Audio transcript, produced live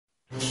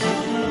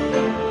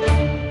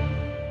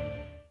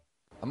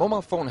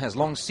mobile phone has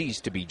long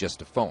ceased to be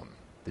just a phone.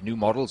 The new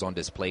models on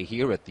display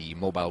here at the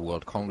Mobile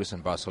World Congress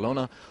in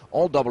Barcelona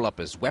all double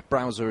up as web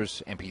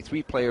browsers,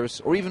 MP3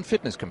 players, or even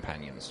fitness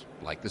companions,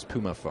 like this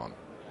Puma phone.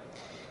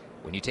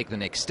 When you take the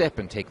next step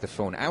and take the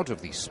phone out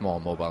of these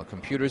small mobile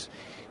computers,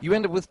 you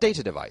end up with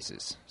data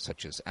devices,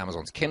 such as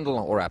Amazon's Kindle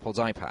or Apple's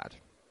iPad.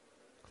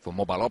 For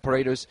mobile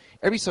operators,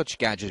 every such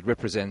gadget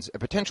represents a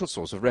potential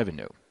source of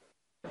revenue.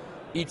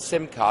 Each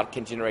SIM card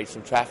can generate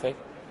some traffic.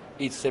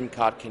 Each SIM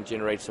card can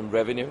generate some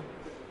revenue.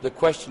 The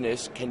question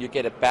is, can you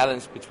get a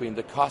balance between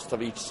the cost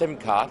of each SIM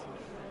card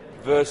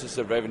versus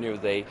the revenue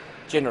they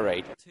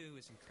generate?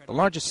 The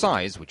larger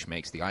size, which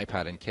makes the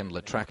iPad and Kindle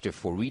attractive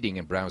for reading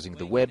and browsing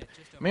the web,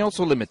 may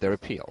also limit their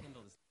appeal.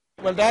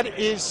 Well, that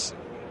is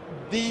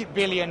the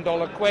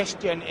billion-dollar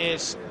question: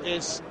 is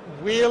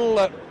will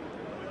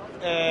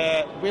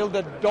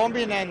the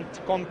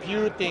dominant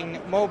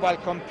mobile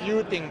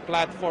computing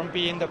platform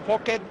be in the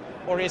pocket,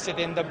 or is it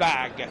in the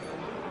bag?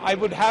 I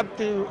would have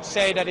to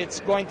say that it's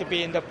going to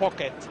be in the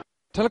pocket.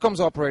 Telecoms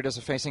operators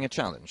are facing a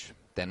challenge.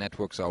 Their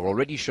networks are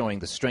already showing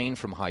the strain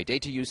from high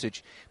data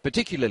usage,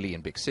 particularly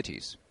in big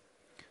cities.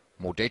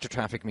 More data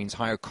traffic means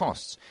higher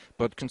costs,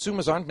 but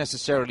consumers aren't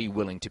necessarily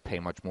willing to pay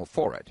much more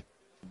for it.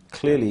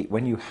 Clearly,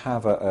 when you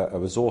have a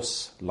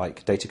resource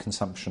like data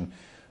consumption,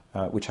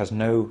 which has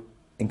no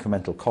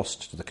incremental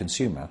cost to the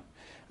consumer,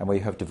 and where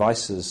you have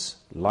devices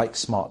like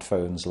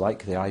smartphones,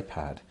 like the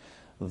iPad,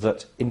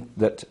 that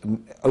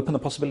open the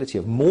possibility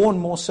of more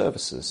and more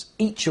services,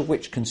 each of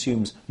which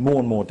consumes more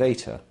and more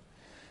data,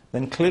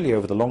 then clearly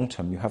over the long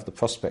term you have the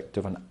prospect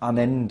of an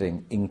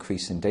unending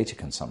increase in data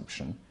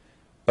consumption,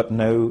 but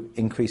no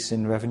increase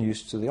in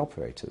revenues to the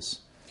operators.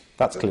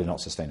 That's clearly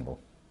not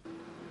sustainable.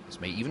 This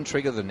may even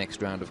trigger the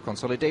next round of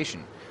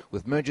consolidation,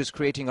 with mergers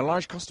creating a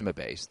large customer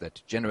base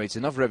that generates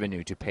enough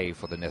revenue to pay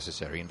for the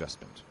necessary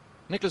investment.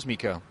 Niklas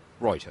Mika,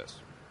 Reuters.